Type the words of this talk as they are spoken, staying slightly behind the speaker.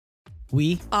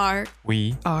We are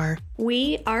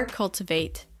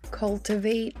cultivate.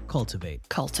 Cultivate. Cultivate.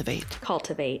 Cultivate.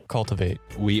 Cultivate. Cultivate.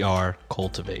 We are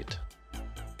cultivate.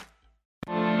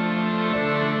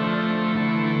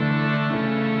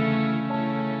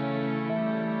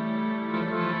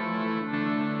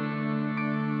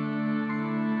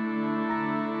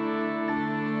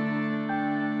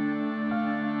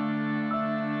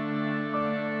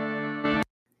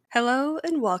 Hello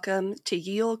and welcome to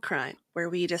Ye Olde Crime, where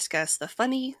we discuss the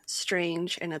funny,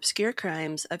 strange, and obscure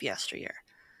crimes of yesteryear.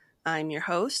 I'm your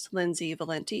host, Lindsay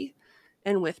Valenti,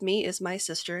 and with me is my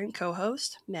sister and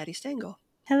co-host, Maddie Stengel.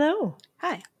 Hello.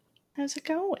 Hi. How's it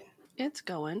going? It's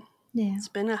going. Yeah. It's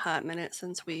been a hot minute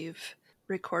since we've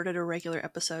recorded a regular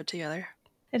episode together.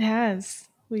 It has.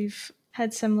 We've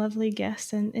had some lovely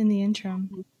guests in the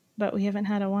interim, but we haven't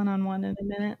had a one-on-one in a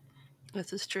minute.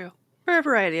 This is true. For a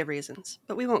variety of reasons,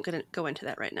 but we won't go into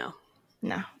that right now.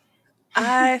 No.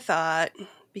 I thought,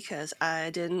 because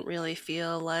I didn't really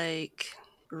feel like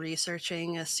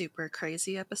researching a super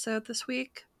crazy episode this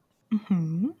week,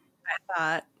 Mm-hmm. I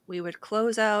thought we would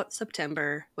close out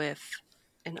September with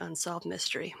an unsolved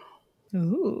mystery.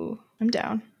 Ooh, I'm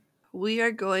down. We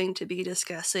are going to be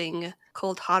discussing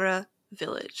Kuldhara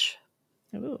Village.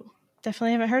 Ooh,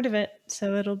 definitely haven't heard of it,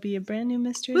 so it'll be a brand new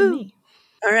mystery Woo! to me.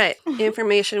 All right.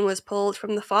 Information was pulled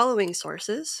from the following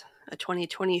sources: a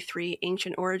 2023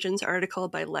 Ancient Origins article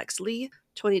by Lex Lee,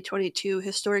 2022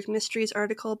 Historic Mysteries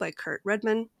article by Kurt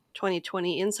Redman,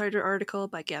 2020 Insider article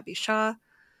by Gabby Shaw,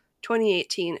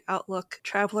 2018 Outlook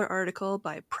Traveler article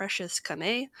by Precious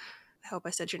Kameh. I hope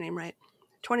I said your name right.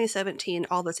 2017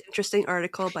 All That's Interesting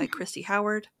article by Christy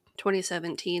Howard,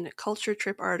 2017 Culture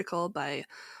Trip article by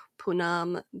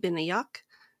Poonam Binayak.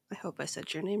 I hope I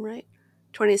said your name right.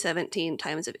 2017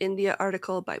 Times of India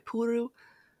article by Puru,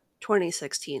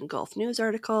 2016 Gulf News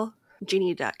article,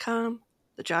 Genie.com,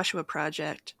 The Joshua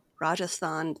Project,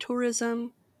 Rajasthan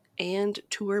Tourism, and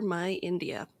Tour My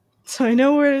India. So I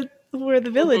know where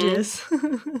the village is.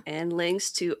 And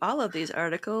links to all of these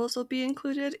articles will be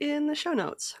included in the show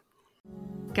notes.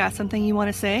 Got something you want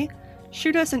to say?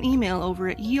 Shoot us an email over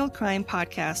at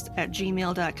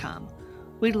yeoldecrimepodcast@gmail.com.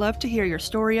 We'd love to hear your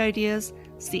story ideas,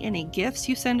 see any gifts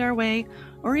you send our way,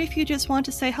 or if you just want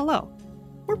to say hello.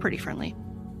 We're pretty friendly.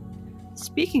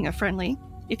 Speaking of friendly,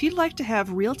 if you'd like to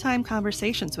have real-time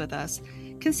conversations with us,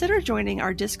 consider joining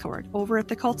our Discord over at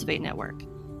the Cultivate Network.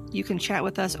 You can chat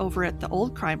with us over at the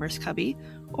Old Crimers Cubby,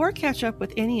 or catch up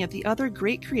with any of the other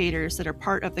great creators that are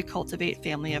part of the Cultivate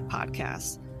family of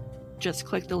podcasts. Just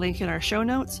click the link in our show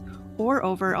notes or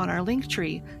over on our link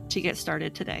tree to get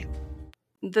started today.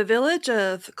 The village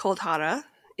of Kuldhara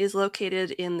is located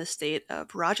in the state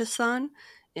of Rajasthan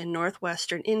in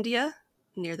northwestern India,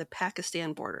 near the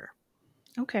Pakistan border.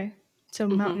 Okay, so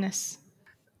mountainous.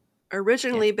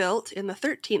 Originally built in the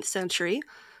 13th century,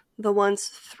 the once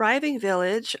thriving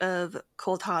village of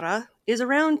Kuldhara is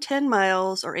around 10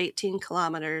 miles or 18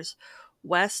 kilometers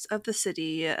west of the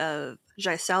city of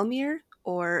Jaisalmer,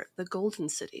 or the Golden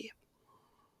City.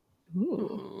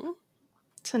 Ooh.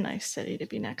 It's a nice city to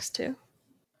be next to.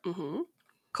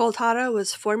 Kuldhara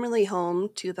was formerly home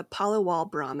to the Paliwal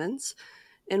Brahmins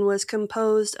and was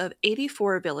composed of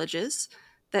 84 villages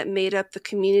that made up the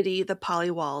community the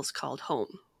Paliwals called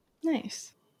home.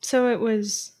 Nice. So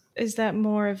is that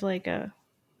more of like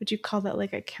would you call that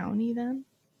like a county then?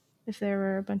 If there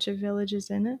were a bunch of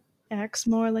villages in it? Acts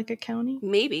more like a county?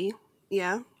 Maybe,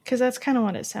 yeah. Because that's kind of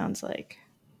what it sounds like.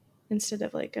 Instead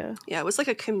of like a... Yeah, it was like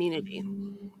a community.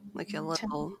 Like a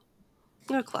little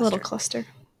cluster. Little cluster.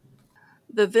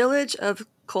 The village of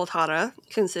Kuldhara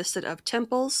consisted of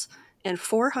temples and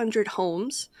 400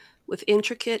 homes with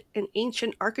intricate and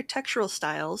ancient architectural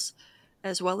styles,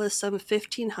 as well as some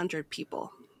 1,500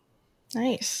 people.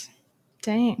 Nice.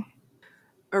 Dang.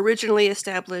 Originally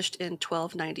established in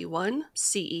 1291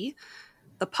 CE,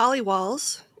 the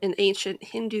Paliwals, an ancient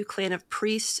Hindu clan of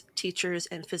priests, teachers,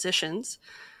 and physicians,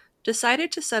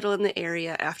 decided to settle in the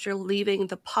area after leaving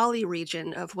the Pali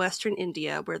region of western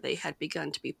India, where they had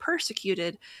begun to be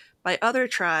persecuted by other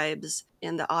tribes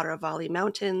in the Aravalli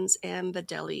Mountains and the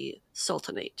Delhi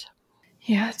Sultanate.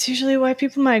 Yeah, it's usually why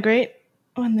people migrate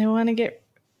when they want to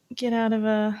get out of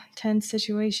a tense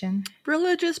situation.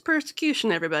 Religious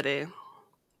persecution, everybody.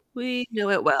 We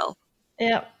know it well.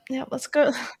 Yep, let's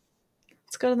go.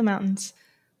 Let's go to the mountains.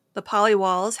 The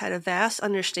Paliwals had a vast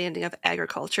understanding of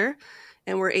agriculture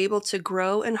and were able to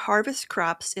grow and harvest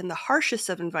crops in the harshest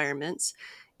of environments,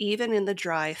 even in the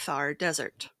dry Thar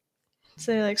desert.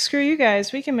 So they're like, screw you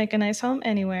guys, we can make a nice home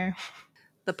anywhere.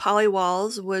 The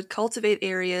Paliwals would cultivate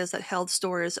areas that held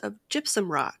stores of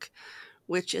gypsum rock,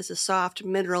 which is a soft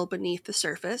mineral beneath the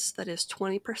surface that is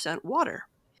 20% water.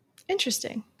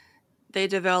 Interesting. They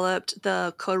developed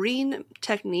the Corine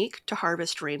technique to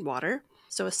harvest rainwater.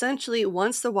 So essentially,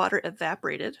 once the water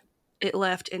evaporated, it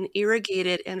left an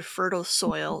irrigated and fertile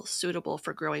soil suitable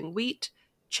for growing wheat,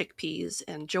 chickpeas,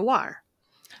 and jowar.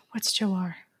 What's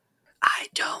jowar? I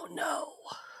don't know.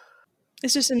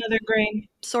 It's just another grain.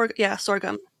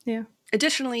 Sorghum. Yeah.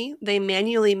 Additionally, they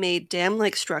manually made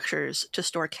dam-like structures to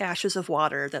store caches of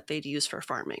water that they'd use for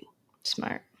farming.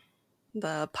 Smart.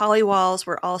 The Polywalls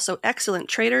were also excellent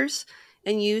traders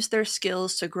and used their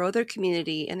skills to grow their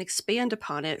community and expand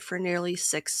upon it for nearly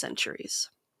 6 centuries.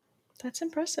 That's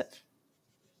impressive.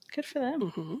 Good for them.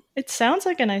 Mm-hmm. It sounds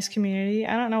like a nice community.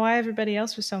 I don't know why everybody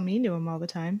else was so mean to them all the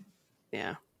time.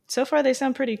 Yeah. So far, they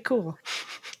sound pretty cool.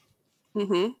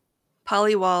 Mm-hmm.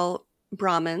 Polywall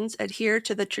Brahmins adhere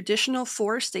to the traditional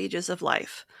 4 stages of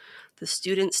life. The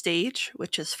student stage,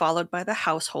 which is followed by the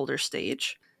householder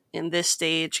stage. In this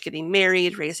stage, getting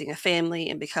married, raising a family,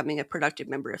 and becoming a productive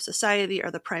member of society are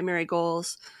the primary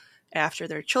goals. After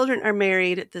their children are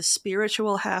married, the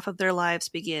spiritual half of their lives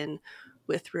begin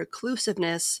with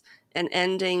reclusiveness and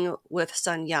ending with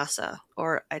sannyasa,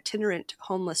 or itinerant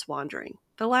homeless wandering.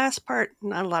 The last part,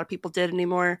 not a lot of people did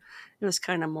anymore. It was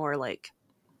kind of more like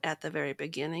at the very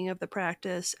beginning of the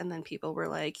practice, and then people were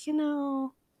like, I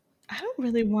don't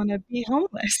really want to be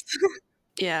homeless.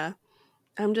 yeah,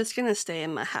 I'm just going to stay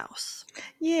in my house.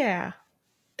 Yeah,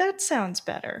 that sounds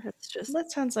better.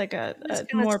 That sounds like a I'm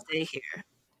just going to more stay here.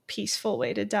 peaceful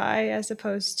way to die as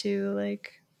opposed to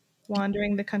like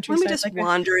wandering the Let countryside. me just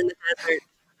wander in the desert.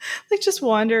 Like just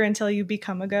wander until you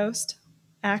become a ghost.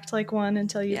 Act like one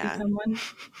until you Yeah. become one.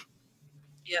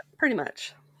 Yeah, pretty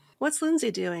much. What's Lindsay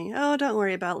doing? Oh, don't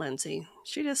worry about Lindsay.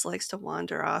 She just likes to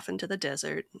wander off into the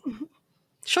desert.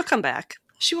 She'll come back.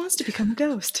 She wants to become a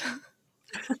ghost.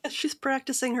 She's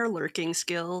practicing her lurking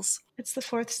skills. It's the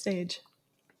 4th stage.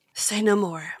 Say no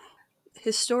more.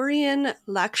 Historian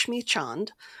Lakshmi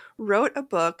Chand wrote a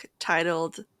book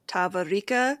titled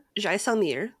Tavarika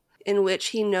Jaisalmer, in which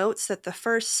he notes that the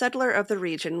first settler of the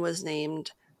region was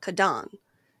named Kadan,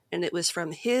 and it was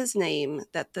from his name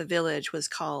that the village was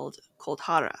called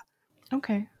Kuldhara.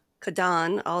 Okay.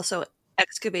 Kadan also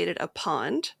excavated a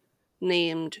pond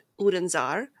named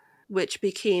Udanzar, which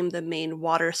became the main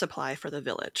water supply for the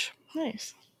village.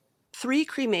 Nice. 3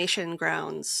 cremation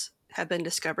grounds have been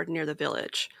discovered near the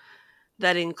village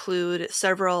that include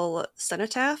several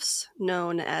cenotaphs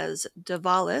known as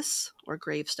davalis, or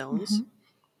gravestones. Mm-hmm.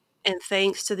 And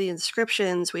thanks to the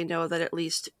inscriptions, we know that at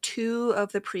least 2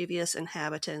 of the previous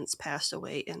inhabitants passed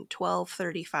away in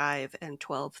 1235 and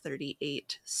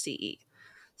 1238 CE.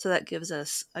 So that gives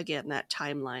us, again, that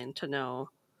timeline to know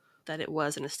that it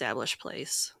was an established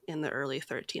place in the early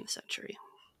 13th century.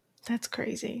 That's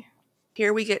crazy.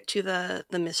 Here we get to the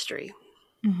mystery.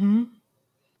 Mm-hmm.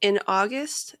 In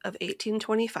August of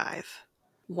 1825,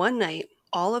 one night,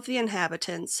 all of the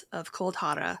inhabitants of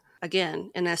Kuldhara,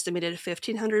 again, an estimated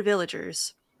 1,500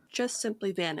 villagers, just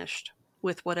simply vanished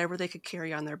with whatever they could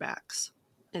carry on their backs.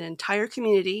 An entire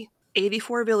community,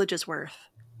 84 villages worth,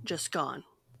 just gone,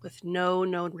 with no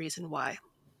known reason why.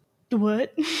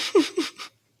 What?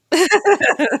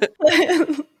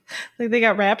 Like they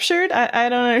got raptured? I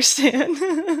don't understand.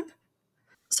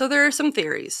 So there are some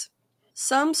theories.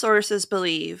 Some sources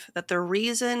believe that the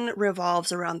reason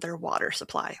revolves around their water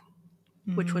supply,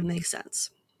 which would make sense.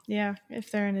 Yeah,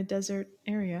 if they're in a desert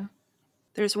area.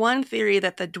 There's one theory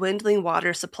that the dwindling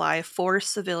water supply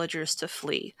forced the villagers to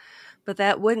flee, but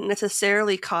that wouldn't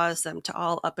necessarily cause them to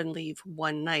all up and leave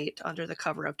one night under the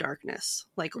cover of darkness.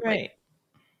 Like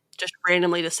just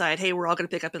randomly decide, hey, we're all going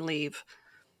to pick up and leave.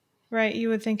 Right, you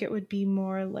would think it would be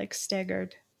more like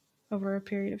staggered over a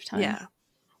period of time. Yeah.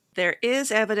 There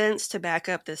is evidence to back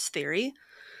up this theory.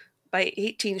 By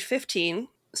 1815,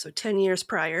 so 10 years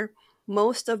prior,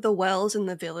 most of the wells in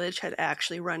the village had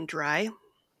actually run dry.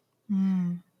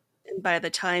 Mm. And by the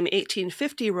time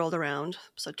 1850 rolled around,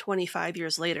 so 25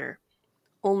 years later,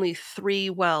 only 3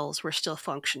 wells were still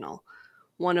functional,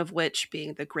 one of which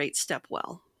being the Great Step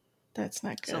Well. That's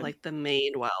not good. So like the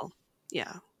main well.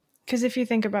 Yeah. Because if you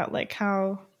think about like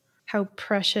how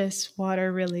precious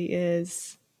water really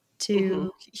is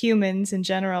to humans in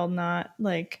general, not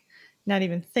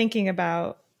even thinking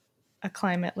about a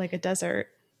climate like a desert,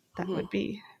 that would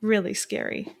be really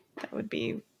scary. That would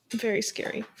be very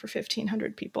scary for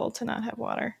 1,500 people to not have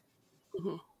water.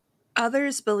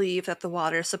 Others believe that the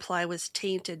water supply was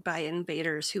tainted by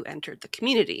invaders who entered the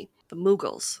community, the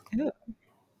Mughals, Ew.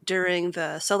 during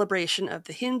the celebration of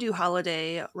the Hindu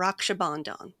holiday Raksha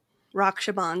Bandhan.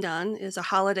 Raksha Bandhan is a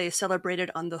holiday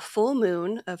celebrated on the full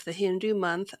moon of the Hindu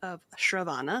month of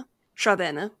Shravana,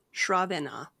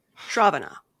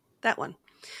 that one,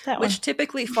 That one. which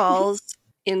typically falls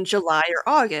in July or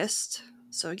August.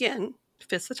 So again,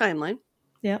 fits the timeline.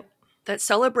 Yep. That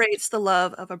celebrates the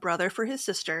love of a brother for his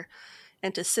sister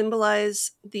and to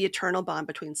symbolize the eternal bond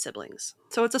between siblings.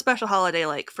 So it's a special holiday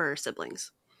like for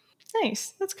siblings.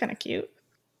 Nice. That's kind of cute.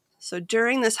 So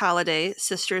during this holiday,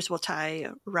 sisters will tie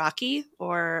Rakhi,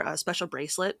 or a special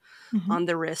bracelet, Mm-hmm. on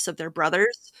the wrists of their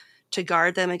brothers to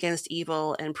guard them against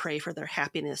evil and pray for their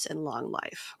happiness and long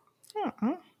life.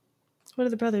 Uh-uh. What do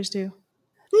the brothers do?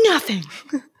 Nothing.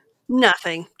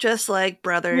 Nothing. Just like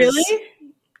brothers Really?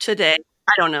 today.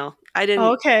 I don't know. I Oh, didn't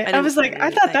okay. I was like, find I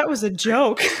thought anything. that was a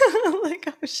joke. Like,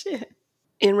 oh shit.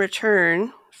 In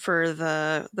return for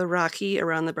the Rakhi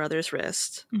around the brother's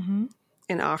wrist, Mm-hmm.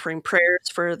 and offering prayers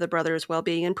for the brothers'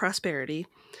 well-being and prosperity,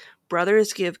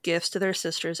 brothers give gifts to their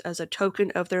sisters as a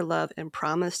token of their love and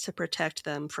promise to protect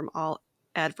them from all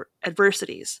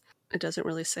adversities. It doesn't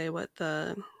really say what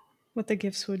the What the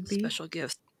gifts would be. special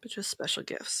gifts, but just special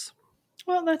gifts.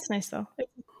 Well, that's nice though.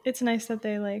 It's nice that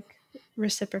they like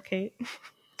reciprocate,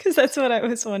 because that's what I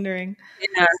was wondering.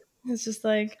 Yeah. It's just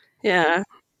like, Yeah.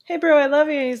 hey, bro, I love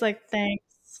you. And he's like, thanks.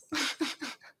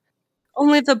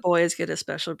 Only the boys get a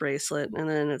special bracelet, and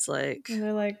then it's like, And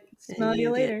they're like, smell and you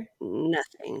you get later.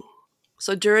 nothing.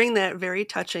 So during that very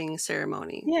touching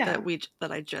ceremony Yeah.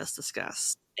 that I just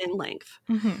discussed in length,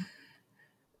 Mm-hmm.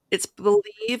 it's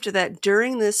believed that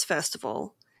during this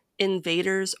festival,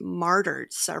 invaders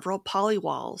martyred several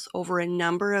polywalls over a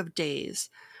number of days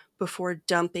before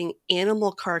dumping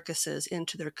animal carcasses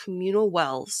into their communal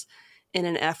wells in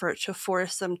an effort to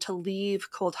force them to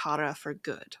leave Kuldhara for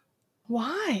good.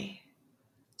 Why?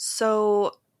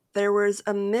 So there was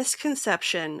a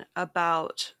misconception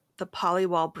about the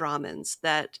polywall Brahmins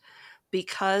that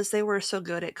because they were so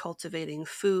good at cultivating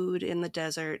food in the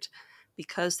desert,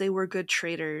 because they were good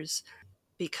traders,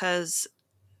 because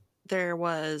there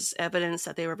was evidence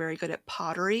that they were very good at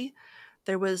pottery,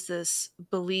 there was this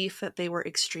belief that they were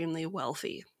extremely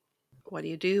wealthy. What do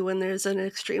you do when there's an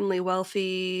extremely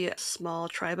wealthy small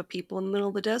tribe of people in the middle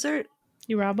of the desert?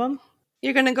 You rob them?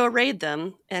 You're going to go raid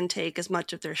them and take as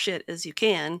much of their shit as you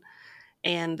can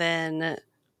and then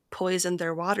poison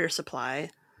their water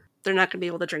supply. They're not going to be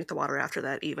able to drink the water after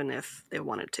that, even if they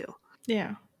wanted to.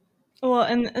 Yeah. Well,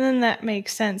 and then that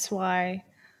makes sense why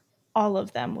all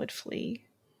of them would flee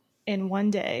in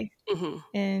one day Mm-hmm.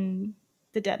 in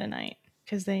the dead of night,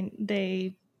 because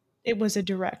it was a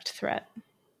direct threat.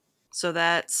 So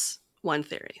that's one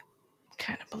theory.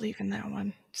 Kind of believe in that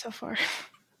one so far.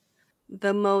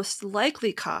 The most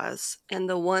likely cause, and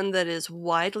the one that is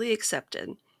widely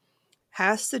accepted,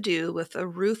 has to do with a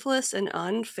ruthless and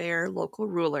unfair local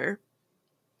ruler.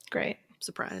 Great.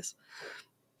 Surprise.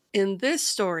 In this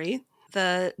story,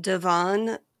 the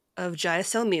Divan of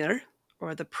Jaisalmer,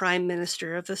 or the Prime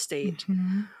Minister of the state,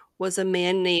 Mm-hmm. was a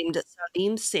man named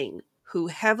Salim Singh, who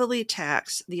heavily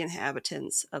taxed the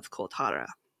inhabitants of Kuldhara.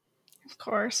 Of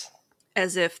course.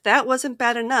 As if that wasn't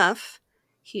bad enough,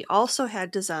 he also had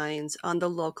designs on the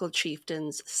local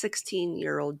chieftain's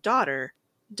 16-year-old daughter,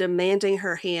 demanding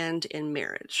her hand in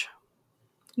marriage.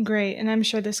 Great. And I'm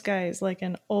sure this guy is like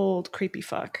an old creepy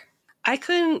fuck. I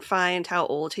couldn't find how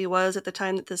old he was at the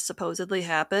time that this supposedly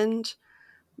happened,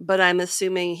 but I'm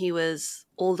assuming he was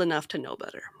old enough to know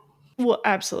better. Well,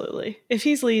 absolutely. If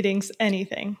he's leading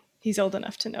anything, he's old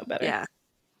enough to know better. Yeah.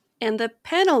 And the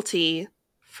penalty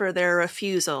for their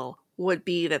refusal would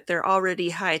be that their already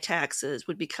high taxes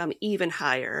would become even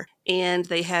higher, and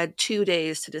they had 2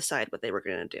 days to decide what they were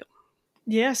going to do.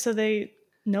 Yeah, so they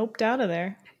noped out of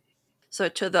there. So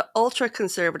to the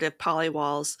ultra-conservative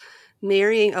polywalls,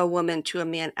 marrying a woman to a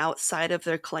man outside of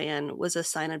their clan was a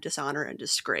sign of dishonor and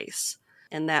disgrace.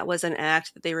 And that was an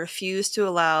act that they refused to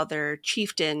allow their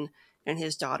chieftain and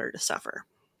his daughter to suffer.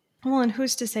 Well, and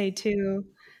who's to say, too,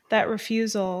 that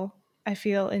refusal, I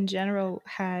feel, in general,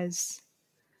 has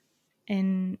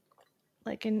an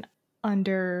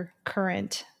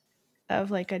undercurrent of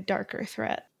like a darker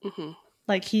threat. Mm-hmm.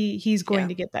 Like he's going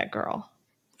to get that girl.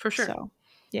 For sure. So,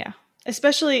 yeah.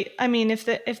 Especially, I mean, if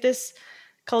this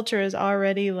culture is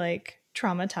already like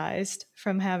traumatized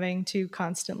from having to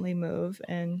constantly move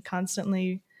and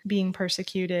constantly being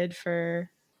persecuted for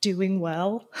doing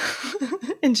well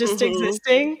and just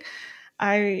existing,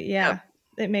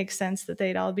 it makes sense that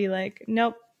they'd all be like,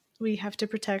 nope, we have to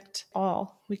protect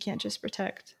all. We can't just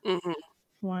protect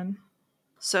one.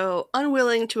 So,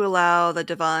 unwilling to allow the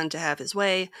Divan to have his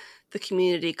way, the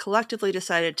community collectively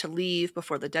decided to leave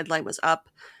before the deadline was up,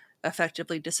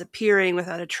 effectively disappearing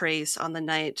without a trace on the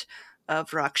night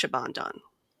of Rakshabandhan.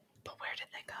 But where did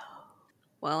they go?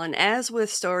 Well, and as with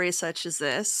stories such as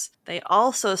this, they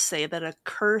also say that a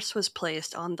curse was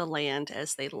placed on the land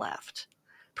as they left,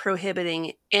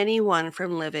 prohibiting anyone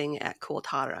from living at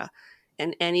Kuldhara,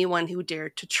 and anyone who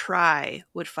dared to try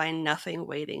would find nothing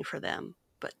waiting for them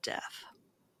but death.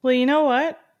 Well, you know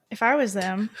what? If I was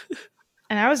them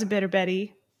and I was a bitter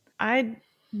Betty, I'd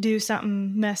do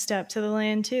something messed up to the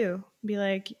land too. Be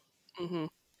like, Mm-hmm.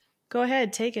 go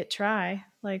ahead, take it, try.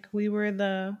 Like, we were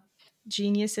the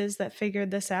geniuses that figured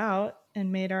this out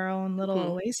and made our own little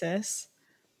Mm-hmm. oasis.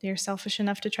 You're selfish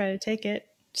enough to try to take it.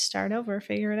 Start over,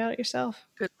 figure it out yourself.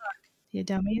 Good. You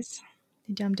dummies.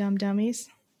 You dumb dummies.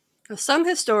 Now, some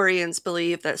historians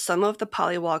believe that some of the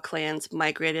Paliwal clans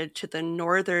migrated to the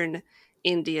northern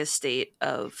India state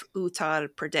of Uttar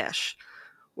Pradesh,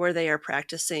 where they are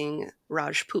practicing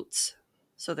Rajputs.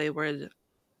 So they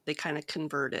kind of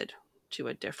converted to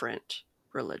a different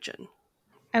religion.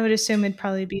 I would assume it'd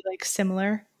probably be like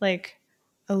similar, like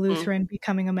a Mm. Lutheran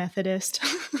becoming a Methodist.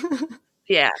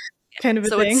 Yeah. Kind of a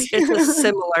So thing. it's a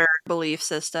similar belief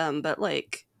system, but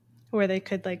like Where they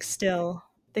could like still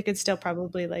they could still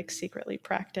probably like secretly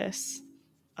practice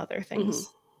other things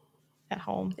at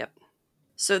home. Yep.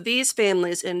 So these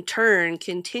families in turn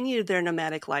continued their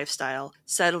nomadic lifestyle,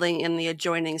 settling in the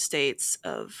adjoining states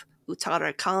of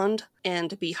Uttarakhand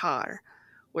and Bihar,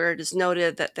 where it is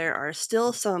noted that there are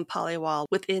still some Paliwal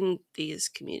within these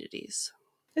communities.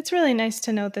 It's really nice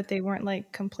to note that they weren't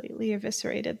like completely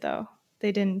eviscerated though.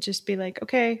 They didn't just be like,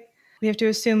 okay, we have to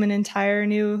assume an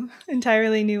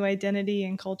entirely new identity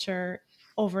and culture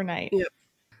overnight. Yep.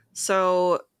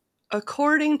 So,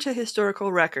 according to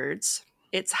historical records,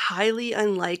 it's highly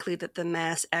unlikely that the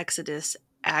mass exodus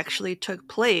actually took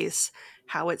place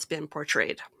how it's been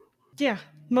portrayed. Yeah,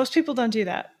 most people don't do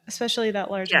that, especially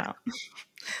that large amount.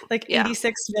 Like Yeah.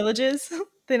 86 villages,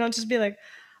 they don't just be like,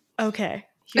 okay,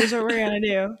 here's what we're going to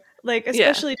do. Like,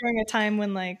 especially during a time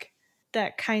when like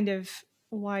that kind of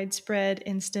widespread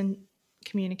instant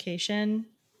communication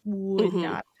would Mhm.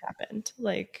 not have happened.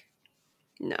 Like,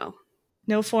 No.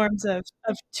 forms of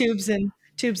tubes and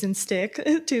tubes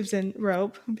and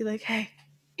rope. And be like, hey.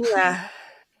 Yeah.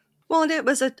 Well, and it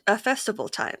was a festival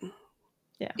time.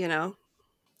 Yeah. You know?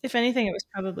 If anything, it was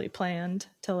probably planned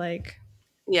to like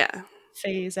Yeah.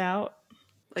 phase out.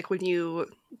 Like when you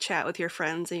chat with your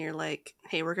friends and you're like,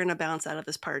 hey, we're going to bounce out of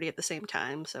this party at the same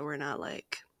time. So we're not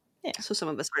like, so some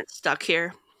of us aren't stuck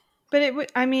here. But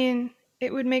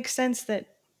it would make sense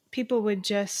that people would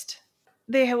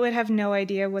they would have no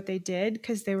idea what they did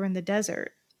because they were in the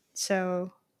desert.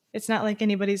 So it's not like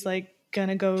anybody's like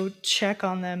gonna go check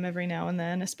on them every now and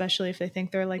then, especially if they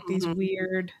think they're like these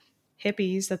weird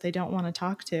hippies that they don't want to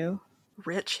talk to.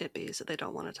 Rich hippies that they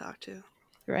don't want to talk to.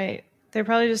 Right. They're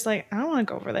probably just like, I don't want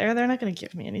to go over there. They're not going to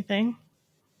give me anything.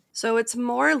 So it's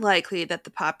more likely that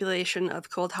the population of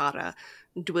Kuldhara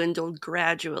dwindled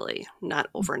gradually, not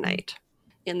overnight.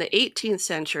 In the 18th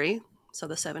century, so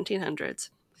the 1700s,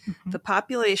 the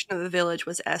population of the village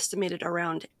was estimated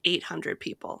around 800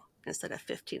 people instead of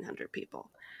 1,500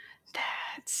 people.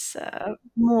 That's a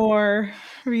more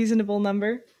reasonable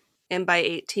number. And by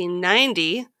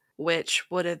 1890, which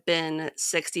would have been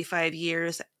 65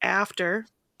 years after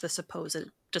the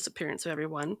supposed disappearance of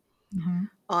everyone,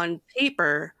 on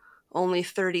paper, only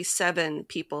 37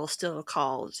 people still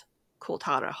called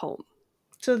Kuldhara home.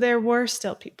 So there were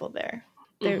still people there.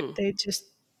 They just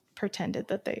pretended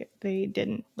that they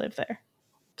didn't live there.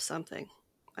 Something.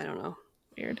 I don't know.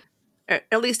 Weird.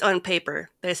 At least on paper,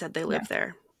 they said they lived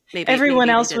there. Maybe everyone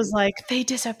maybe else was like, they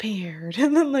disappeared.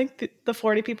 And then like the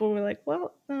 40 people were like,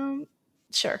 well,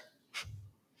 sure.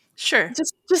 Sure.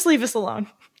 Just leave us alone.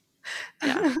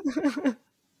 Yeah.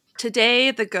 Today,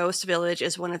 the Ghost Village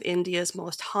is one of India's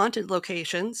most haunted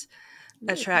locations,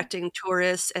 attracting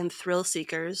tourists and thrill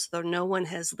seekers, though no one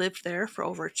has lived there for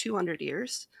over 200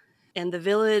 years. And the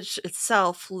village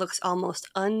itself looks almost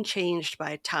unchanged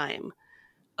by time,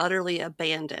 utterly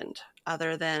abandoned,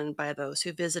 other than by those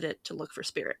who visit it to look for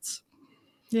spirits.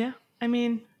 Yeah. I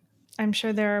mean, I'm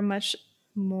sure there are much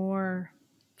more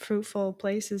fruitful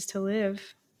places to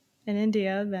live in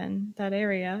India than that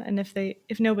area. And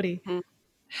if nobody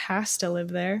has to live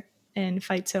there and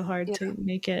fight so hard to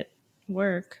make it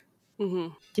work,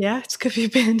 yeah, it's could be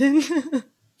abandoned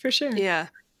for sure. Yeah.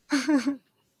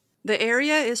 The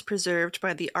area is preserved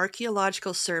by the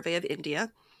Archaeological Survey of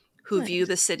India, who view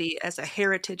the city as a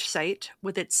heritage site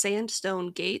with its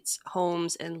sandstone gates,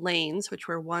 homes, and lanes, which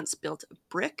were once built of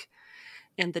brick,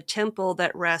 and the temple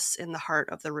that rests in the heart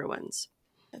of the ruins.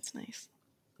 That's nice.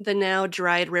 The now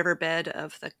dried riverbed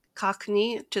of the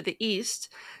Kakni to the east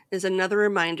is another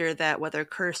reminder that, whether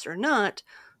cursed or not,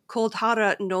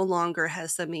 Kuldhara no longer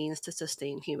has the means to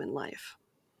sustain human life.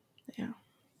 Yeah.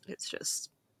 It's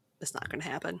not going to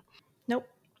happen. Nope.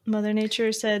 Mother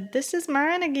Nature said, "This is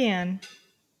mine again.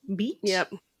 Beach."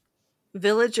 Yep.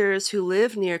 Villagers who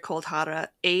live near Kuldhara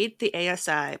aid the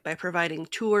ASI by providing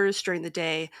tours during the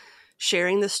day,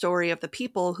 sharing the story of the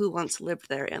people who once lived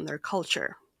there and their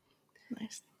culture.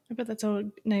 Nice. I bet that's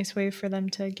a nice way for them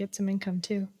to get some income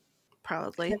too.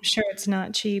 Probably. I'm sure it's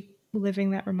not cheap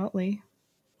living that remotely.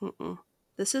 Mm-mm.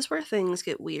 This is where things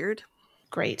get weird.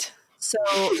 Great. So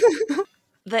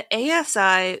the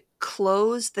ASI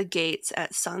close the gates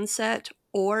at sunset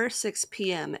or 6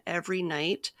 p.m. every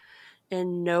night,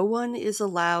 and no one is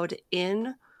allowed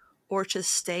in or to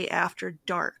stay after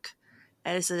dark,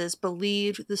 as it is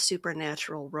believed the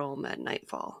supernatural roam at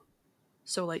nightfall.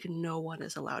 So, like, no one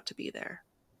is allowed to be there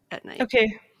at night.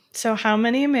 Okay. So how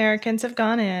many Americans have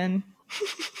gone in?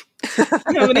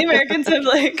 How many Americans have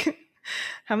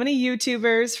how many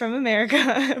YouTubers from America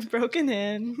have broken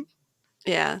in?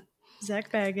 Yeah.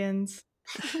 Zach Baggins.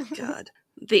 God.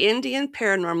 The Indian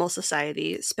Paranormal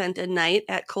Society spent a night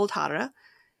at Kuldhara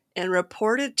and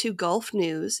reported to Gulf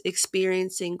News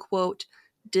experiencing, quote,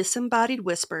 disembodied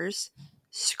whispers,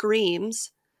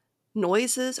 screams,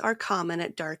 noises are common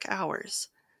at dark hours.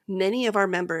 Many of our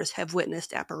members have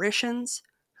witnessed apparitions,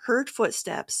 heard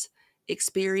footsteps,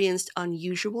 experienced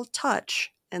unusual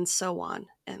touch, and so on,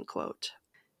 end quote.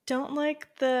 Don't like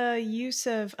the use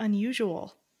of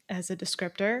unusual as a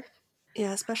descriptor.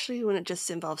 Yeah, especially when it just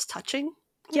involves touching.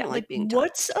 I Yeah, don't like like being touched.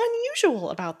 what's unusual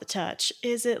about the touch?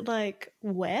 Is it like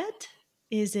wet?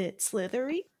 Is it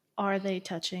slithery? Are they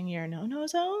touching your no-no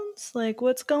zones? Like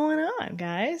what's going on,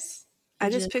 guys? I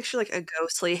It just picture just like a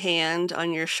ghostly hand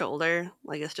on your shoulder.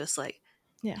 Like it's just like,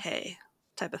 yeah, hey,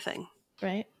 type of thing.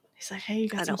 right? He's like, "Hey, you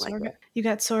got I some don't like sorghum? it. You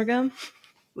got sorghum?"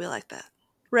 We like that.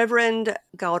 Reverend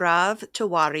Gaurav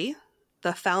Tiwari,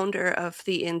 the founder of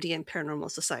the Indian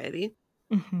Paranormal Society,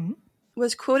 Mhm.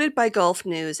 was quoted by Gulf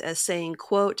News as saying,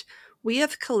 quote, we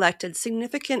have collected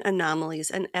significant anomalies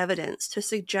and evidence to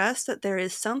suggest that there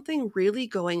is something really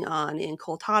going on in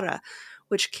Kuldhara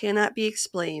which cannot be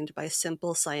explained by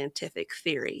simple scientific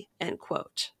theory, end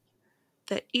quote.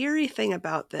 The eerie thing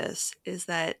about this is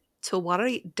that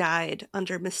Tiwari died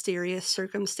under mysterious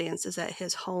circumstances at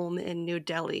his home in New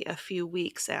Delhi a few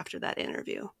weeks after that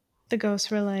interview. The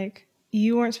ghosts were like,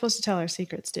 "You weren't supposed to tell our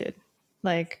secrets, dude."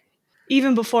 Like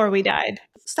even before we died.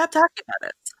 Stop talking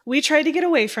about We tried to get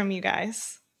away from you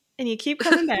guys, and you keep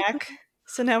coming back.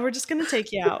 So now we're just going to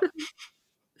take you out. it.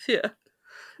 Yeah.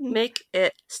 Make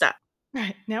it stop.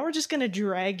 Right. Now we're just going to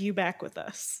drag you back with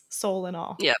us, soul and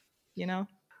all. Yep. You know?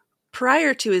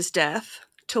 Prior to his death,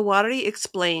 Tiwari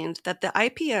explained that the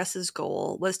IPS's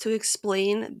goal was to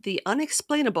explain the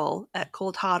unexplainable at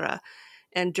Kuldhara,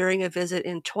 and during a visit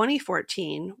in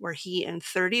 2014, where he and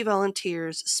 30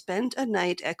 volunteers spent a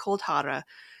night at Kuldhara,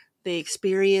 they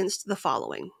experienced the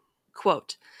following.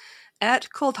 Quote, at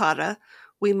Kuldhara,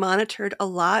 we monitored a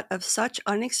lot of such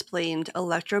unexplained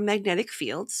electromagnetic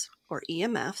fields, or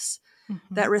EMFs,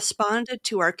 that responded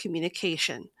to our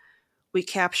communication. We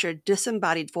captured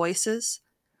disembodied voices,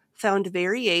 found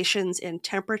variations in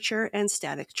temperature and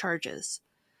static charges.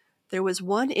 There was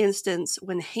one instance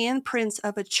when handprints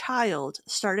of a child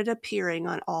started appearing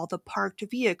on all the parked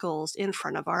vehicles in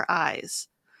front of our eyes.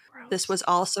 Gross. This was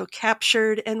also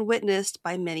captured and witnessed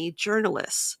by many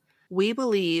journalists. We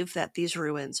believe that these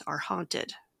ruins are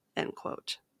haunted, end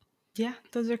quote. Yeah,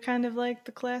 those are kind of like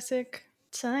the classic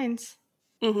signs.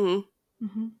 Mm-hmm.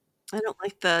 Mm-hmm. I don't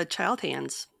like the child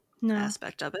hands No.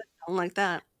 aspect of it. I don't like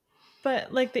that.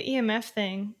 But like the EMF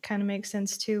thing kind of makes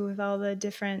sense too with all the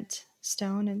different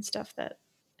stone and stuff that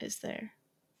is there.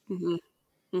 Mm-hmm.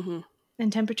 Mm-hmm.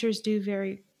 And temperatures do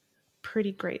vary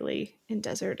pretty greatly in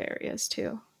desert areas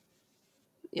too.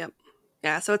 Yep.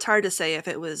 Yeah, so it's hard to say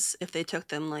if they took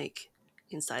them like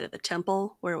inside of a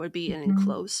temple where it would be an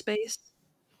enclosed space,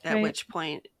 at Right. which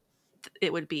point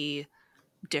it would be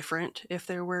different if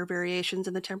there were variations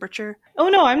in the temperature. Oh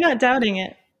no, I'm not doubting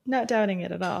it. Not doubting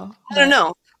it at all. I don't But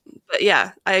know. But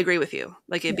yeah, I agree with you.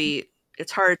 Like yeah,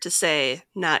 it's hard to say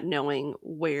not knowing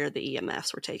where the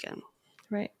EMFs were taken.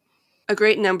 right. A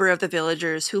great number of the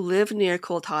villagers who live near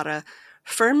Kuldhara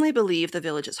firmly believe the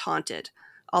village is haunted,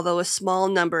 although a small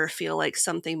number feel like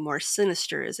something more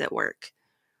sinister is at work.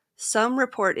 Some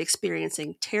report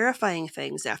experiencing terrifying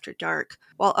things after dark,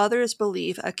 while others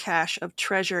believe a cache of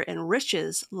treasure and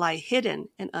riches lie hidden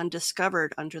and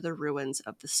undiscovered under the ruins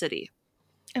of the city.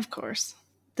 Of course.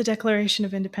 The Declaration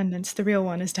of Independence, the real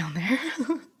one, is down there.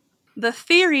 The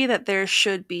theory that there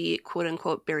should be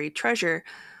quote-unquote buried treasure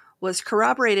was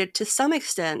corroborated to some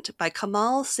extent by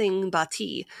Kamal Singh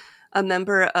Bhatti, a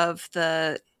member of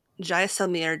the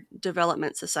Jaisalmer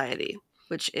Development Society,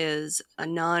 which is a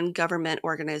non-government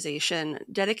organization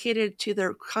dedicated to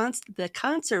the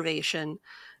conservation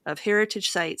of heritage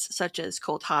sites such as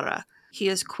Kuldhara. He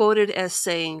is quoted as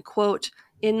saying, quote,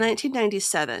 "In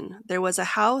 1997, there was a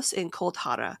house in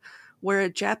Kuldhara where a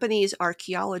Japanese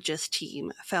archaeologist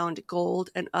team found gold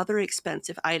and other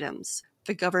expensive items.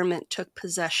 The government took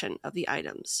possession of the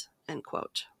items," end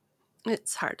quote.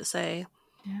 It's hard to say.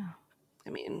 Yeah. I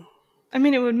mean,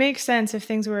 it would make sense if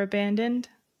things were abandoned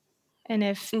and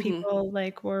if Mhm. people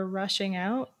like were rushing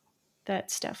out,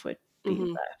 that stuff would be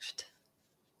left.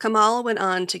 Kamal went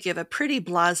on to give a pretty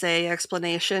blasé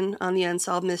explanation on the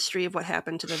unsolved mystery of what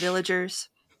happened to the villagers.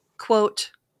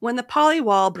 Quote, "When the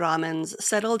Paliwal Brahmins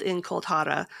settled in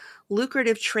Kuldhara,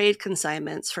 lucrative trade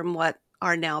consignments from what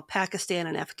are now Pakistan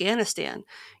and Afghanistan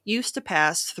used to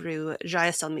pass through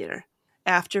Jaisalmer.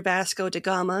 After Vasco da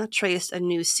Gama traced a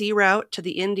new sea route to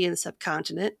the Indian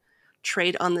subcontinent,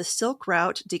 trade on the Silk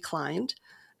Route declined,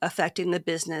 affecting the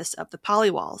business of the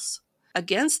Paliwals.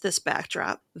 Against this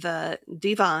backdrop, the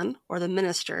Divan, or the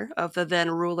minister of the then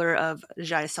ruler of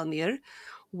Jaisalmer,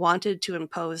 wanted to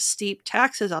impose steep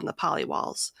taxes on the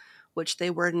Paliwals, which they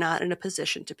were not in a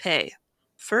position to pay.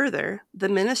 Further, the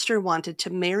minister wanted to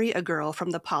marry a girl from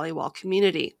the Paliwal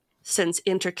community. Since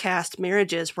intercaste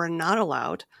marriages were not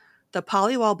allowed, the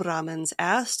Paliwal Brahmins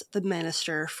asked the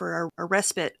minister for a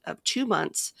respite of 2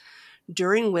 months,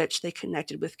 during which they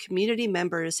connected with community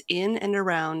members in and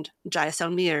around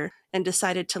Jaisalmer and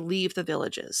decided to leave the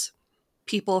villages.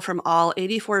 People from all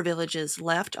 84 villages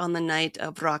left on the night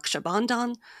of Raksha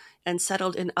Bandhan and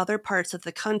settled in other parts of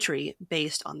the country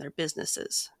based on their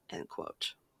businesses," end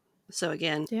quote. So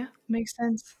again, Yeah, makes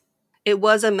sense. it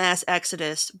was a mass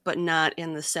exodus, but not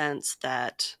in the sense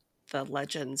that the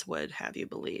legends would have you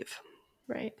believe.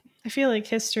 Right. I feel like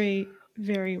history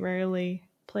very rarely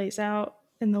plays out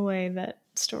in the way that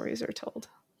stories are told.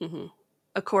 Mm-hmm.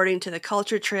 According to the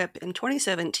Culture Trip in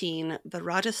 2017, the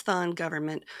Rajasthan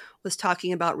government was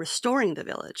talking about restoring the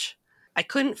village. I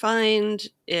couldn't find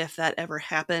if that ever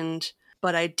happened,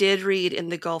 but I did read in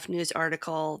the Gulf News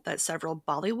article that several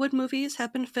Bollywood movies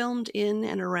have been filmed in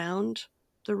and around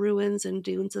the ruins and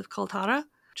dunes of Kuldhara,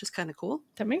 which is kind of cool.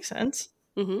 That makes sense.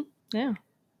 Mm-hmm. Yeah.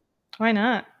 Why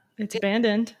not? It's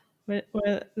abandoned.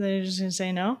 What, they're just going to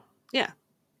say no? Yeah.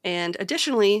 And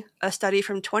additionally, a study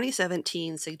from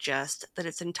 2017 suggests that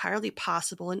it's entirely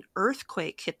possible an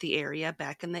earthquake hit the area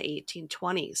back in the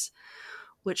 1820s,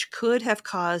 which could have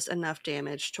caused enough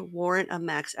damage to warrant a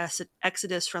mass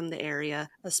exodus from the area,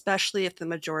 especially if the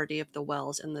majority of the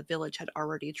wells in the village had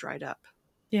already dried up.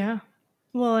 Yeah.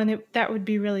 Well, and that would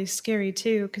be really scary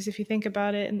too, because if you think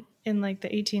about it in like the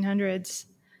 1800s,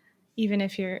 even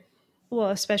if you're, well,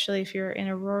 especially if you're in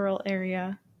a rural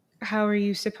area, how are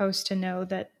you supposed to know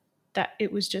that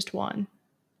it was just one?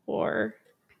 Or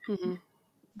Mm-hmm.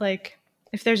 like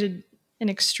if there's an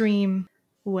extreme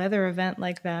weather event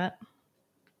like that.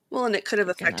 Well, and it could have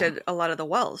affected a lot of the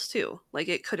wells too. Like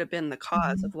it could have been the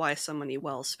cause Mm-hmm. of why so many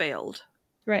wells failed.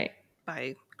 Right.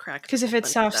 By cracking. Because if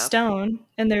it's soft stone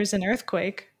and there's an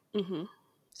earthquake, mm-hmm.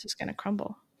 it's just going to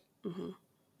crumble. Mm-hmm.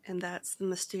 And that's the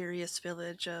mysterious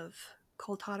village of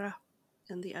Kuldhara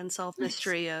and the unsolved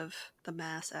mystery of the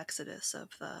mass exodus of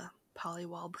the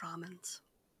Paliwal Brahmins.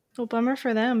 Well, bummer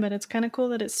for them, but it's kind of cool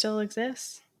that it still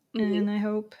exists. Mm-hmm. And I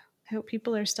hope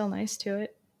people are still nice to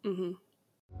it. Mm-hmm.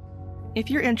 If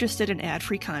you're interested in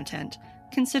ad-free content,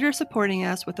 consider supporting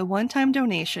us with a one-time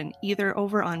donation either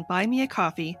over on Buy Me a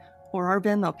Coffee or our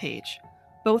Venmo page,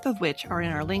 both of which are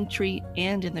in our link tree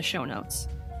and in the show notes.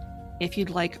 If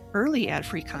you'd like early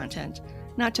ad-free content,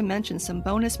 not to mention some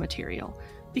bonus material,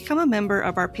 become a member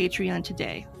of our Patreon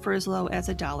today for as low as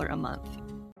 $1 a month.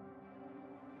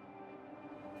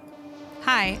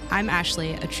 Hi, I'm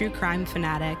Ashley, a true crime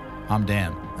fanatic. I'm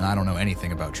Dan, and I don't know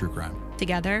anything about true crime.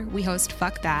 Together, we host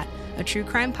Fuck That, a true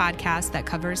crime podcast that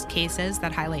covers cases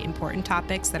that highlight important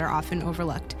topics that are often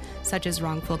overlooked, such as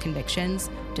wrongful convictions,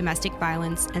 domestic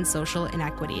violence, and social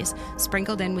inequities,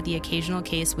 sprinkled in with the occasional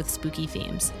case with spooky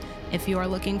themes. If you are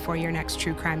looking for your next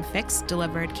true crime fix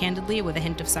delivered candidly with a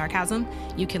hint of sarcasm,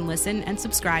 you can listen and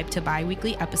subscribe to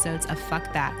bi-weekly episodes of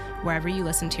Fuck That wherever you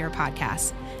listen to your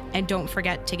podcasts. And don't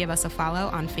forget to give us a follow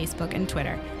on Facebook and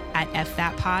Twitter at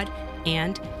FThatPod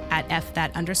and at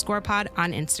FThat_pod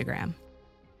on Instagram.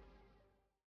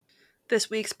 This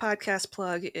week's podcast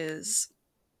plug is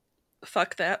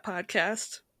Fuck That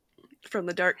Podcast from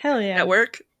the Dark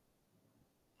Network.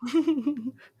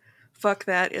 Fuck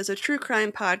That is a true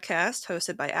crime podcast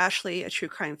hosted by Ashley, a true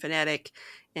crime fanatic,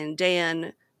 and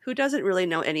Dan, who doesn't really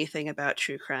know anything about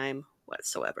true crime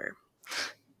whatsoever.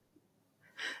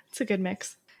 It's a good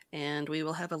mix. And we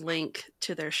will have a link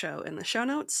to their show in the show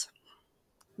notes.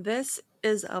 This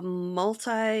is a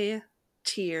multi-tiered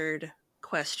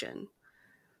question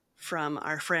from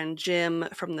our friend Jim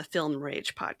from the Film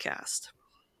Rage podcast.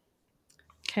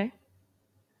 Okay.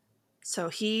 So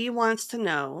he wants to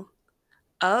know,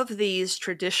 of these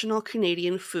traditional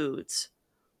Canadian foods,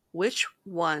 which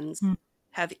ones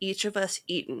have each of us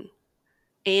eaten?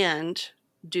 And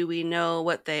do we know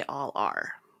what they all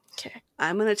are? Okay.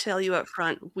 I'm going to tell you up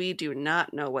front, we do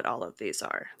not know what all of these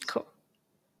are. Cool.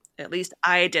 At least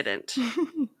I didn't.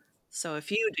 So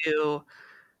if you do,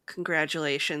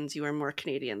 congratulations, you are more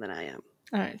Canadian than I am.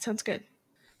 All right, sounds good.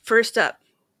 First up,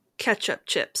 ketchup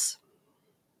chips.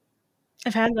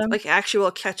 I've had them. Like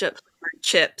actual ketchup flavored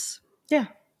chips. Yeah,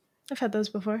 I've had those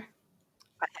before.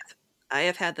 I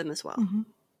have had them as well. Mm-hmm.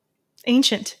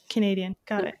 Ancient Canadian.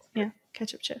 Got it. Yeah,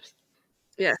 ketchup chips.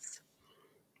 Yes.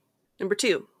 Number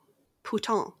 2,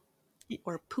 pouton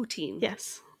or poutine.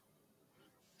 Yes,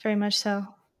 very much so.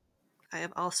 I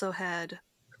have also had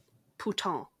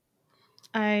pouton.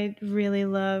 I really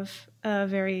love a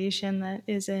variation that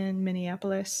is in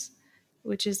Minneapolis,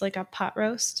 which is like a pot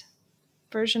roast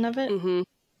version of it. Mm-hmm.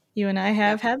 You and I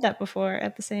have had that before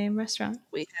at the same restaurant.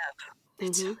 We have.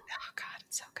 It's so, oh God,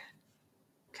 it's so good.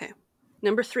 Okay.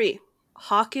 Number 3,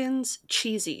 Hawkins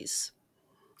cheesies.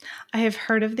 I have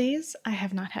heard of these. I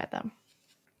have not had them.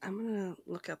 I'm going to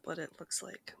look up what it looks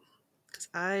like because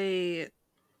I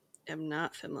am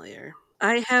not familiar.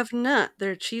 I have not.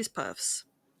 They're cheese puffs.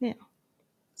 Yeah.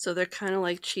 So they're kind of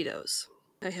like Cheetos.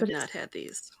 I have not had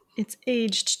these. It's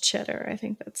aged cheddar. I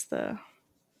think that's the...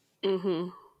 Mm-hmm.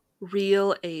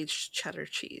 Real aged cheddar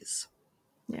cheese.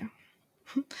 Yeah.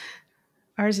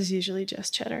 Ours is usually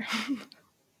just cheddar.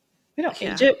 We don't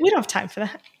age it. We don't have time for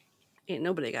that. Ain't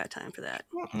nobody got time for that.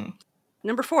 Mm-mm.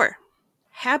 Number 4,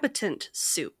 habitant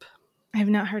soup. I have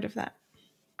not heard of that.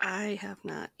 I have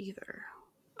not either.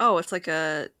 Oh, it's like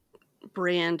a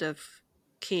brand of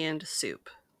canned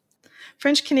soup.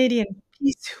 French Canadian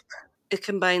pea soup. It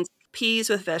combines peas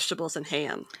with vegetables and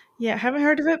ham. Yeah, I haven't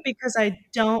heard of it because I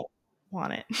don't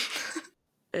want it.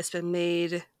 It's been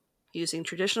made using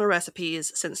traditional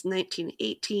recipes since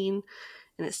 1918,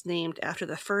 and it's named after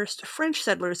the first French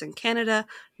settlers in Canada,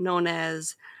 known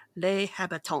as les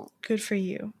habitants. Good for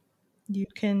you. You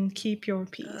can keep your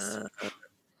peas.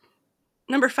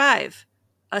 Number 5,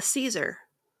 a Caesar.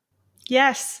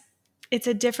 Yes, it's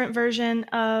a different version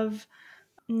of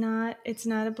it's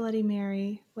not a Bloody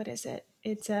Mary. What is it?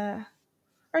 It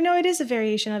is a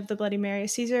variation of the Bloody Mary.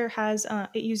 Caesar has,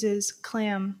 it uses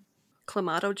clam.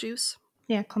 Clamato juice?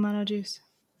 Yeah, Clamato juice.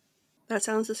 That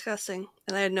sounds disgusting,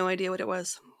 and I had no idea what it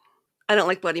was. I don't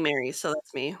like Bloody Marys, so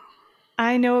that's me.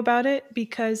 I know about it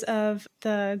because of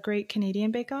the Great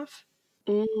Canadian Bake Off.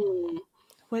 Mm.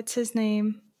 What's his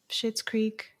name? Schitt's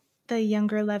Creek. The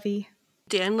younger Levy.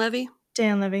 Dan Levy?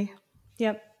 Dan Levy.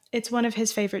 Yep. It's one of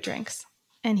his favorite drinks.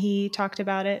 And he talked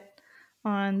about it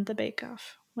on the Bake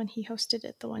Off when he hosted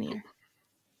it the one year.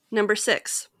 Number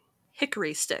 6,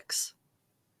 hickory sticks.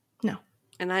 No.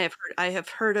 And I have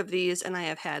heard of these, and I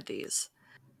have had these.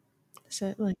 Is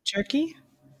it like jerky?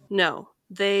 No,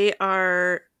 they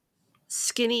are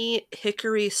skinny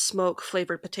hickory smoke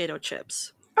flavored potato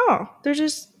chips. Oh, they're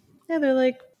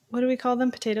like, what do we call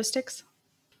them? Potato sticks?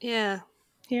 Yeah.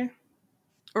 Here?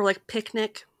 Or like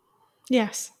picnic.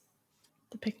 Yes.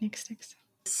 The picnic sticks.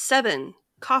 7,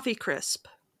 coffee crisp.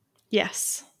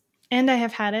 Yes. And I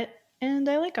have had it, and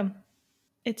I like them.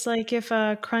 It's like if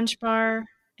a Crunch Bar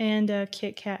and a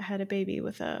Kit Kat had a baby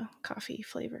with a coffee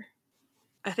flavor.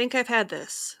 I think I've had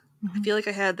this. Mm-hmm. I feel like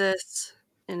I had this,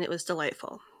 and it was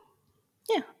delightful.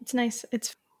 Yeah, it's nice.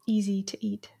 It's easy to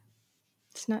eat.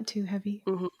 It's not too heavy.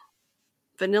 Mm-hmm.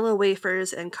 Vanilla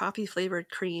wafers and coffee-flavored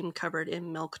cream covered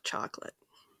in milk chocolate.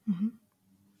 Mm-hmm.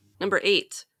 Number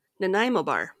 8, Nanaimo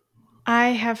bar. I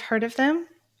have heard of them.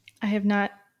 I have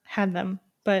not had them,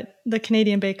 but the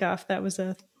Canadian Bake Off, I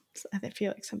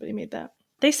feel like somebody made that.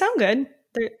 They sound good.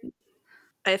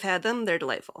 I've had them. They're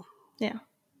delightful. Yeah.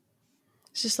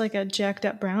 It's just like a jacked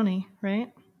up brownie,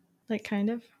 right? Like kind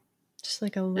of. Just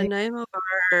like a Nanaimo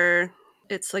bar,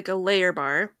 it's like a layer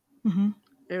bar. Mm-hmm.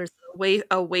 There's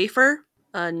a wafer,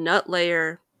 a nut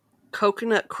layer,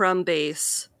 coconut crumb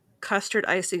base, custard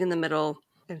icing in the middle,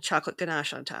 and chocolate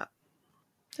ganache on top.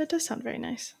 That does sound very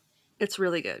nice. It's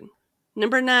really good.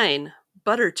 Number 9,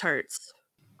 butter tarts.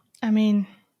 I mean,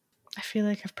 I feel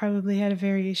like I've probably had a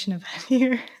variation of that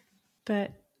here,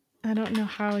 but I don't know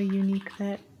how unique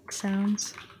that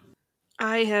sounds.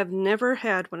 I have never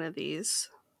had one of these.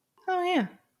 Oh, yeah.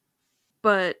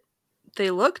 But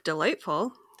they look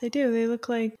delightful. They do. They look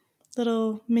like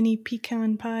little mini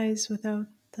pecan pies without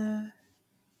the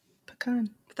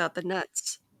pecan. Without the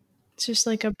nuts. It's just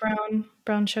like a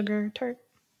brown sugar tart.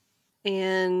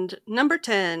 And number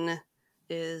 10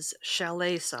 is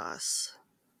chalet sauce.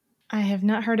 I have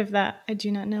not heard of that. I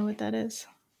do not know what that is.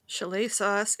 Chalet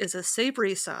sauce is a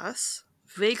savory sauce,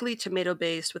 vaguely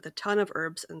tomato-based with a ton of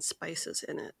herbs and spices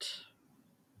in it.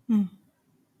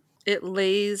 It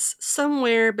lays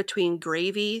somewhere between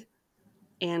gravy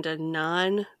and a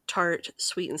non-tart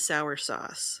sweet and sour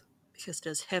sauce because it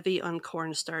is heavy on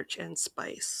cornstarch and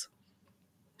spice.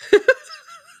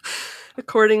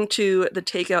 According to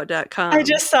thetakeout.com. I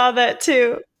just saw that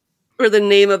too. Where the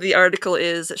name of the article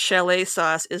is Chalet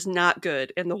sauce is not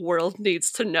good and the world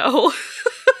needs to know.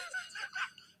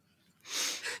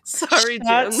 Sorry,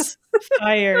 Shots Jim.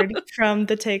 fired from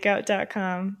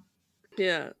thetakeout.com.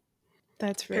 Yeah.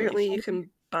 That's really Apparently funny. you can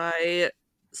buy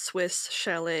Swiss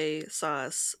chalet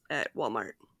sauce at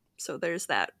Walmart. So there's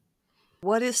that.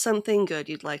 What is something good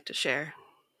you'd like to share?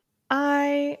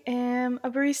 I am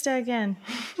a barista again.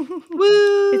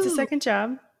 Woo! It's a second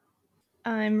job.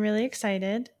 I'm really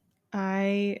excited.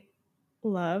 I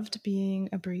loved being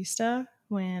a barista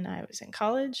when I was in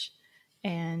college,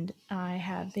 and I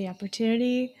had the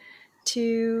opportunity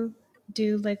to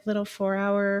do like little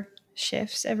 4-hour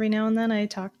shifts every now and then. I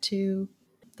talked to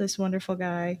this wonderful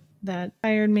guy that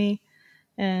hired me,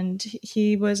 and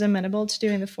he was amenable to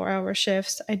doing the 4-hour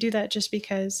shifts. I do that just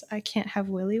because I can't have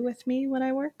Willie with me when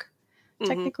I work,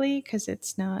 technically, because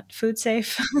it's not food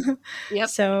safe. Yep.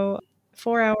 So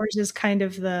 4 hours is kind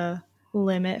of the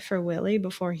limit for Willie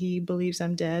before he believes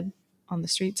I'm dead on the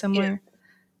street somewhere.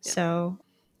 Yeah. So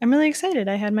I'm really excited.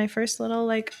 I had my first little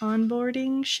like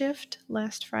onboarding shift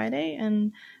last Friday,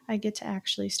 and I get to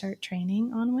actually start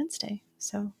training on Wednesday.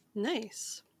 So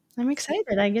Nice. I'm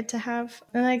excited. I get to have,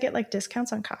 and I get like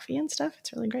discounts on coffee and stuff.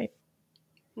 It's really great.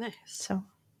 Nice. So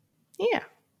yeah.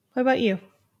 What about you?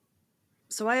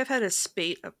 So I have had a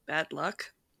spate of bad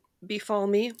luck befall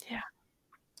me Yeah.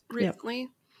 recently. Yep.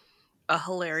 A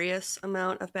hilarious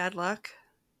amount of bad luck.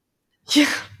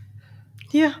 Yeah.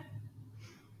 Yeah.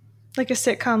 Like a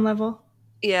sitcom level.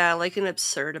 Yeah, like an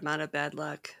absurd amount of bad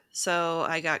luck. So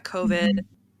I got COVID.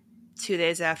 2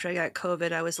 days after I got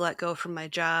COVID, I was let go from my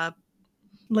job.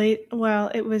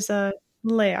 Well, it was a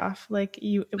layoff. Like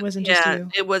it wasn't just you.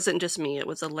 It wasn't just me. It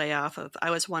was a layoff I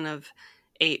was one of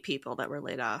 8 people that were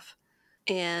laid off.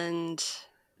 And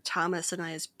Thomas and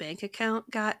I's bank account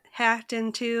got hacked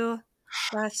into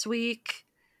last week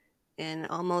and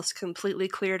almost completely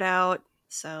cleared out.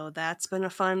 So that's been a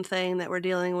fun thing that we're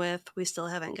dealing with. We still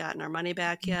haven't gotten our money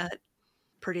back yet.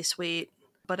 Pretty sweet.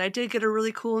 But I did get a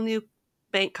really cool new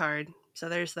bank card. So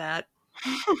there's that.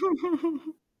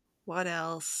 What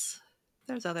else?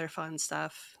 There's other fun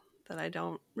stuff that I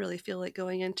don't really feel like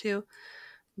going into.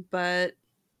 But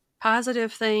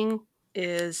positive thing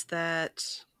is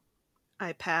that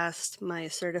I passed my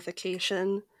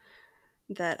certification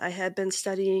that I had been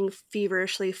studying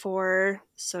feverishly for.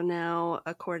 So now,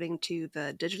 according to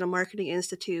the Digital Marketing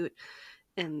Institute,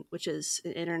 which is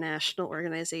an international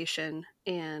organization,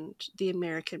 and the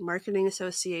American Marketing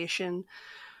Association,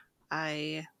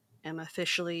 I am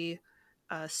officially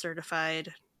a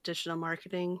certified digital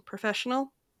marketing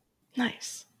professional.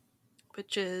 Nice.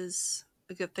 Which is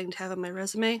a good thing to have on my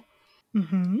resume.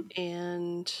 Mm-hmm.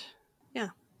 And yeah,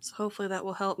 so hopefully that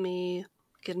will help me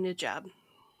get a new job.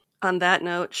 On that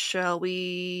note, shall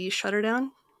we shut her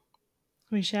down?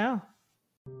 We shall.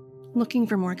 Looking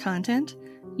for more content?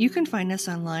 You can find us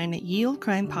online at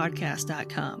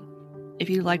yieldcrimepodcast.com. If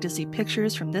you'd like to see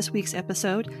pictures from this week's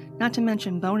episode, not to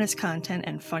mention bonus content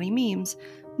and funny memes,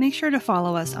 make sure to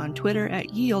follow us on Twitter at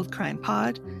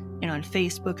yieldcrimepod and on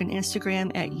Facebook and Instagram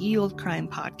at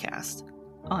yieldcrimepodcast.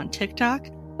 On TikTok?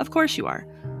 Of course you are.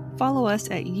 Follow us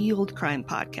at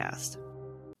yieldcrimepodcast.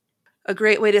 A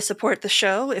great way to support the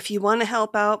show, if you want to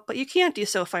help out, but you can't do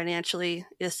so financially,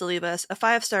 is to leave us a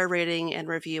 5-star rating and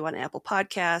review on Apple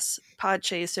Podcasts,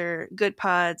 Podchaser, Good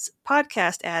Pods,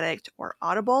 Podcast Addict, or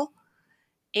Audible.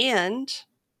 And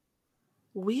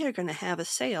we are going to have a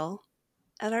sale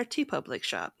at our TeePublic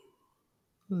shop.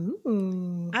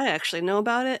 Ooh. I actually know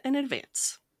about it in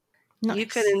advance. Nice. You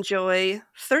can enjoy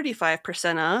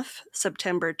 35% off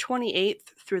September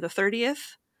 28th through the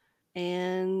 30th,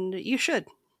 and you should.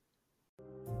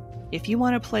 If you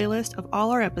want a playlist of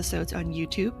all our episodes on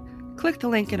YouTube, click the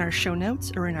link in our show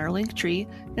notes or in our link tree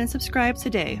and subscribe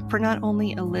today for not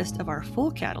only a list of our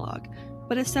full catalog,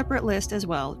 but a separate list as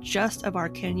well, just of our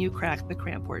Can You Crack the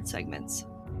Cramp Word segments.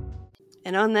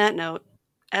 And on that note,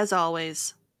 as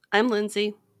always, I'm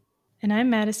Lindsay. And I'm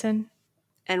Madison.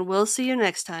 And we'll see you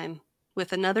next time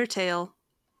with another tale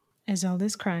as old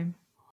as crime.